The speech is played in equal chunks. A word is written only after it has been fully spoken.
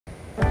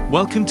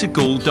Welcome to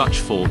Galle Dutch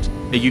Fort,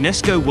 a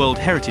UNESCO World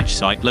Heritage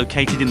Site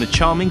located in the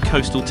charming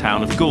coastal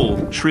town of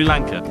Galle, Sri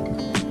Lanka.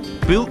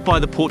 Built by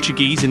the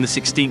Portuguese in the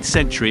 16th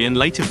century and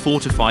later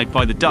fortified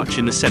by the Dutch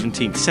in the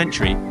 17th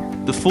century,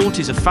 the fort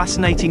is a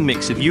fascinating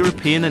mix of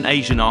European and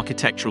Asian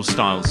architectural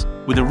styles,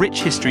 with a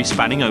rich history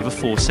spanning over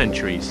 4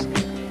 centuries.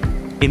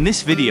 In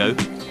this video,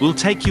 we'll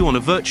take you on a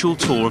virtual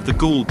tour of the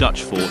Galle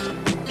Dutch Fort,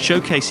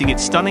 showcasing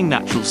its stunning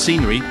natural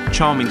scenery,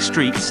 charming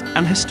streets,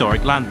 and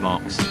historic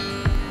landmarks.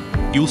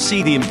 You'll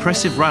see the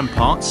impressive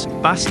ramparts,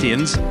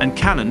 bastions, and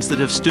cannons that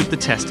have stood the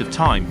test of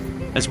time,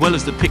 as well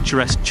as the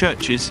picturesque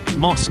churches,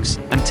 mosques,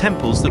 and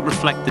temples that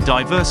reflect the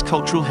diverse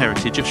cultural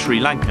heritage of Sri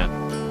Lanka.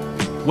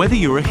 Whether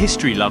you're a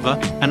history lover,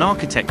 an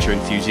architecture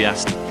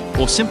enthusiast,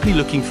 or simply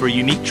looking for a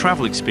unique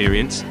travel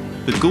experience,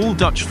 the Galle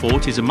Dutch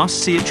Fort is a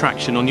must-see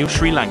attraction on your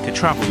Sri Lanka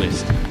travel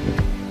list.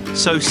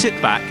 So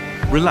sit back,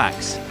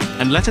 relax,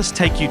 and let us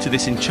take you to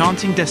this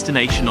enchanting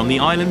destination on the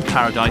island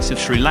paradise of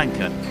Sri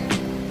Lanka.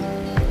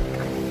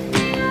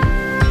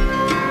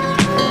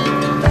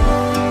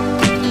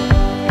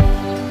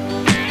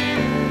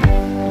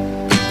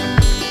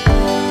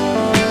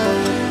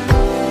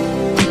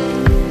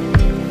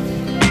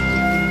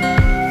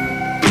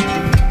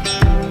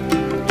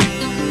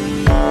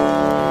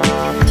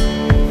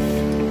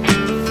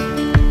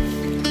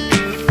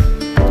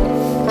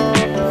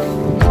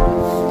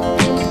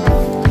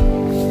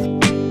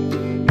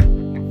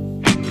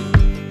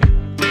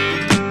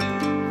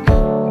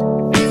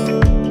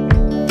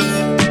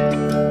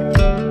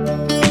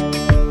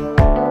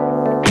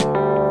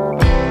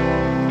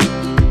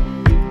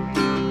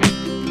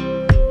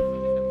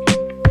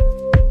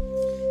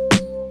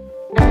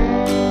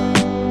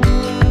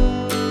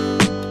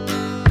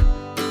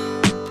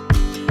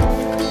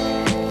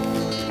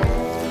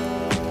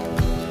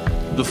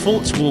 The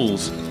fort's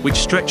walls, which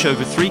stretch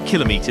over 3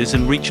 kilometers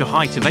and reach a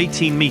height of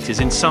 18 meters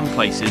in some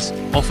places,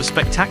 offer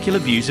spectacular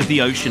views of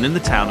the ocean and the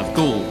town of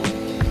Galle.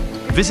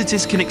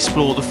 Visitors can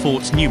explore the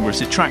fort's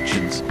numerous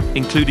attractions,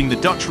 including the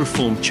Dutch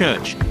Reformed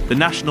Church, the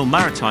National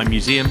Maritime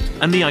Museum,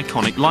 and the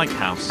iconic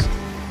lighthouse.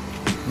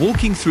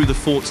 Walking through the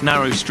fort's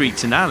narrow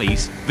streets and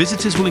alleys,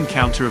 visitors will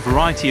encounter a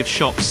variety of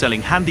shops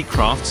selling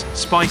handicrafts,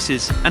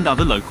 spices, and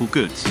other local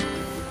goods.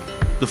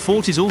 The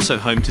fort is also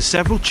home to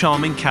several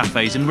charming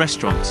cafes and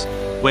restaurants,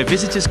 where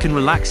visitors can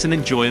relax and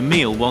enjoy a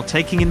meal while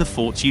taking in the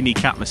fort's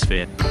unique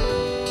atmosphere.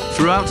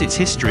 Throughout its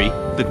history,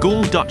 the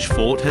Galle Dutch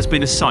Fort has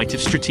been a site of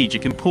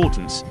strategic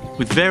importance,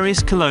 with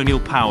various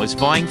colonial powers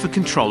vying for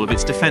control of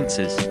its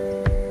defences.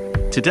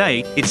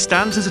 Today, it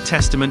stands as a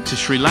testament to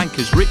Sri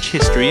Lanka's rich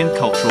history and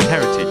cultural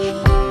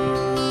heritage.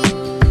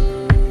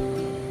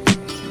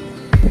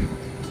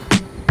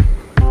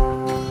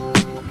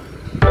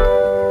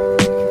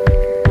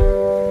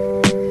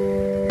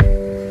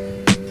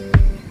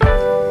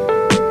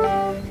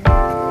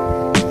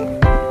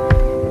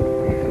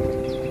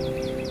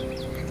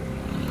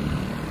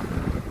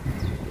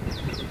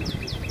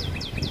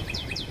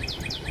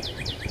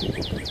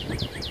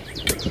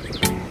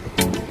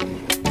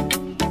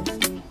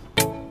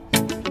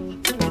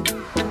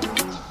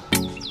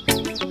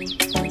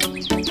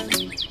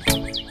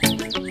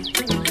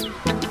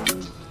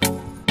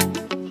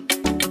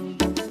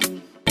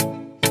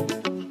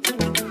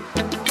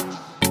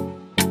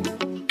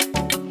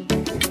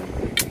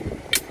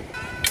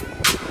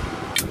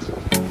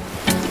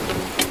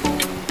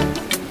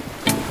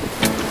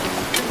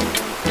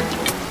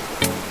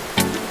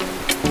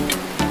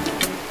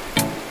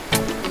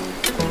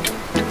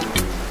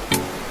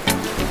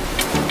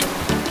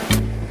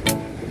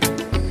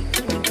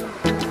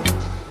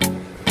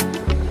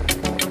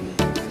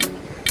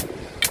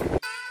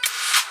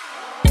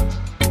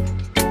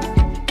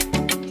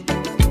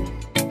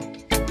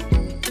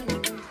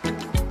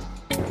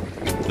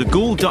 The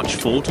Galle Dutch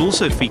Fort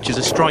also features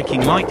a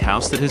striking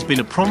lighthouse that has been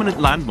a prominent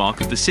landmark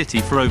of the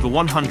city for over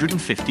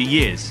 150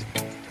 years.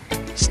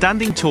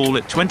 Standing tall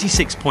at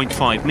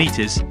 26.5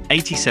 meters,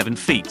 87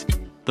 feet,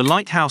 the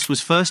lighthouse was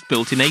first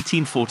built in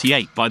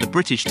 1848 by the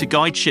British to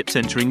guide ships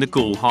entering the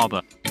Galle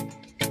harbour.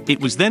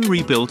 It was then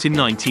rebuilt in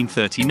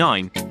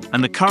 1939,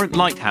 and the current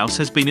lighthouse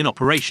has been in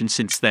operation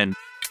since then.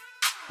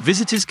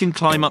 Visitors can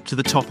climb up to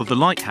the top of the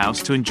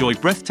lighthouse to enjoy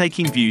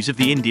breathtaking views of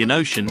the Indian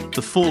Ocean,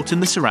 the fort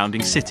and the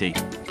surrounding city.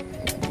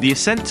 The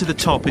ascent to the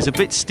top is a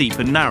bit steep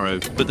and narrow,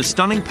 but the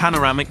stunning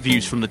panoramic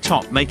views from the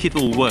top make it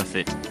all worth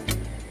it.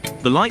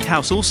 The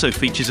lighthouse also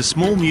features a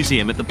small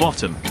museum at the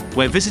bottom,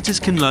 where visitors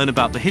can learn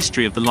about the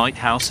history of the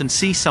lighthouse and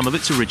see some of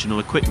its original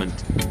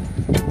equipment.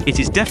 It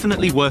is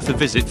definitely worth a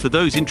visit for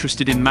those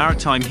interested in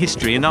maritime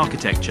history and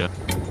architecture.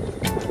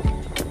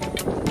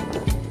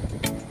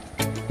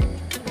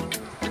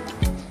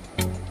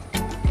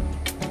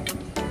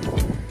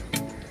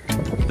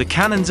 The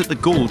cannons at the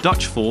Galle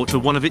Dutch Fort are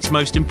one of its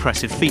most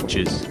impressive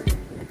features.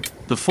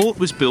 The fort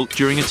was built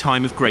during a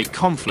time of great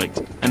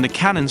conflict, and the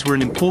cannons were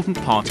an important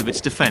part of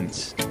its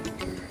defence.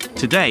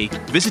 Today,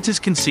 visitors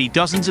can see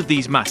dozens of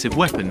these massive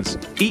weapons,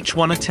 each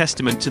one a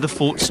testament to the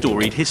fort's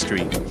storied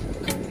history.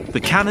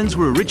 The cannons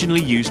were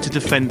originally used to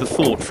defend the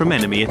fort from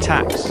enemy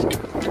attacks.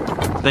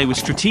 They were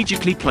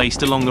strategically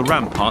placed along the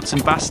ramparts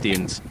and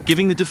bastions,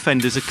 giving the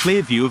defenders a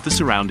clear view of the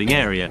surrounding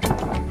area.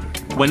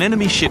 When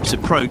enemy ships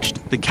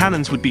approached, the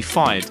cannons would be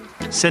fired,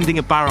 sending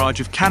a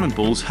barrage of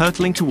cannonballs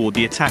hurtling toward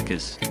the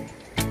attackers.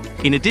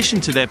 In addition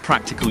to their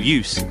practical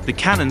use, the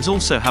cannons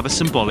also have a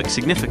symbolic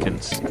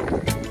significance.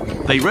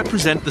 They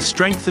represent the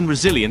strength and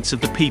resilience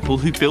of the people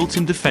who built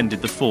and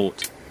defended the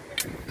fort.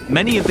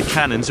 Many of the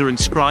cannons are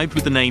inscribed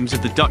with the names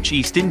of the Dutch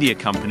East India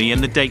Company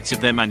and the dates of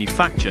their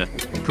manufacture,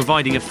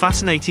 providing a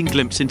fascinating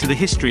glimpse into the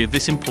history of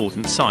this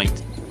important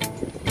site.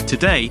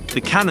 Today, the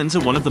cannons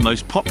are one of the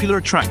most popular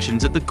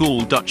attractions at the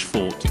Galle Dutch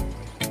fort.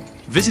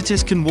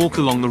 Visitors can walk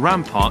along the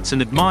ramparts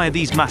and admire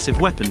these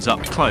massive weapons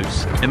up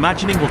close,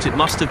 imagining what it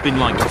must have been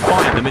like to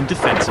fire them in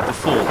defense of the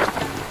fort.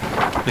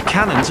 The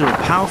cannons are a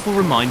powerful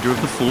reminder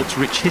of the fort's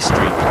rich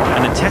history,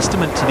 and a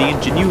testament to the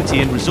ingenuity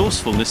and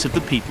resourcefulness of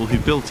the people who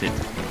built it.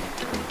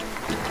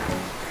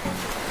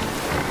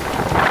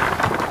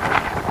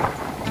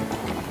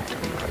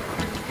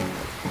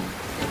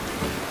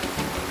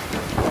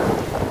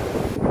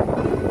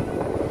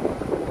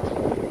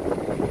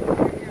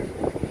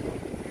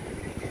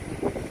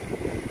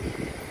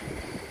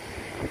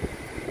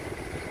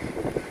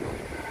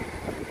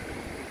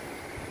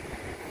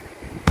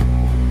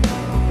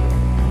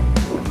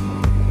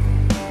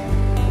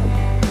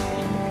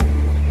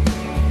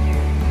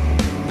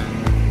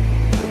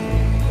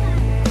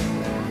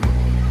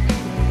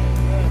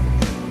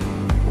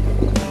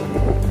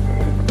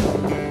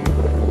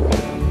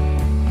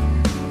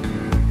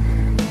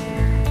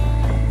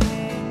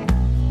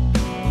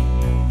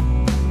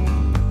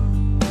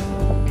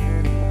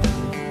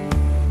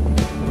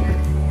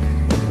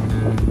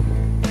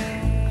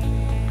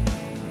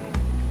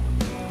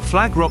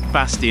 Flag Rock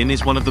Bastion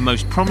is one of the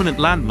most prominent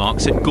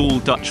landmarks at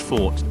Galle Dutch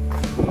Fort.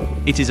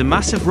 It is a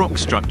massive rock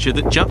structure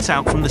that juts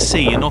out from the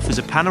sea and offers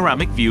a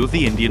panoramic view of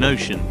the Indian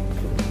Ocean.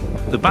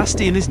 The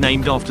bastion is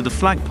named after the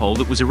flagpole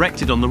that was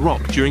erected on the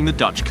rock during the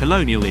Dutch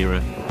colonial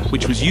era,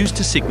 which was used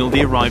to signal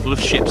the arrival of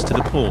ships to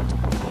the port.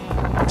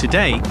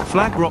 Today,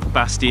 Flag Rock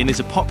Bastion is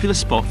a popular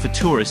spot for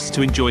tourists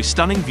to enjoy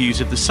stunning views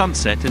of the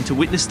sunset and to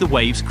witness the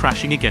waves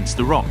crashing against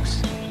the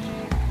rocks.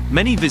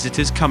 Many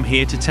visitors come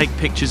here to take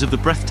pictures of the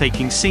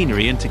breathtaking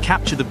scenery and to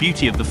capture the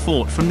beauty of the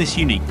fort from this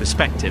unique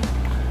perspective.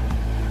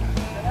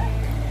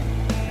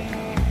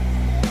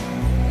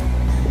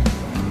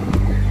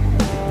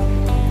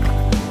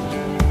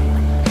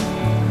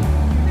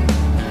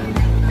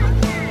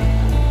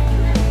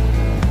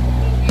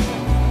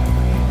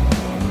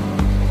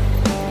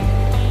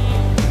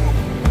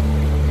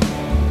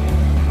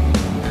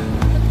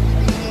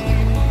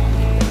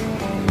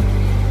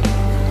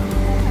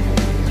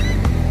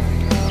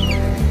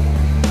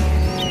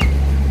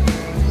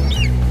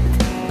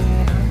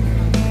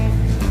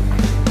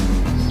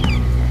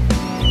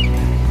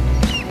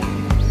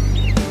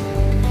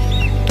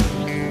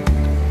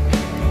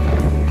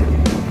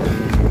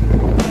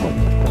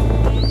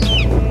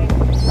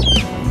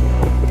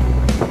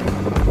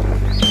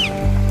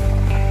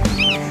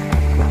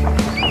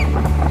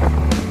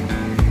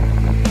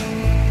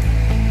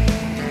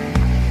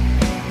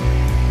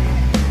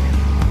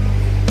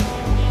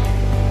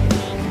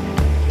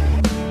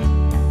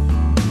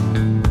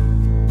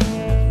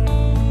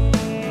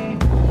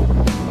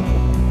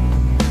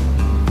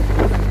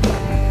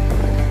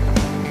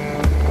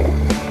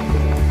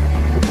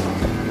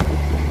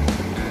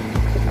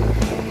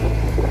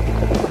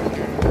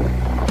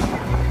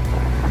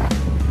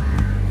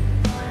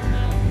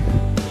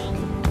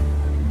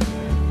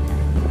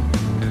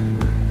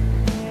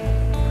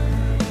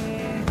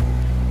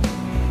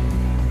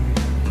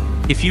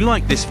 If you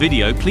like this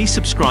video, please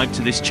subscribe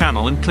to this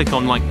channel and click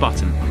on like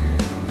button.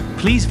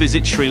 Please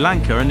visit Sri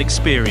Lanka and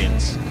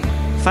experience.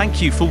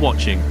 Thank you for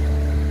watching.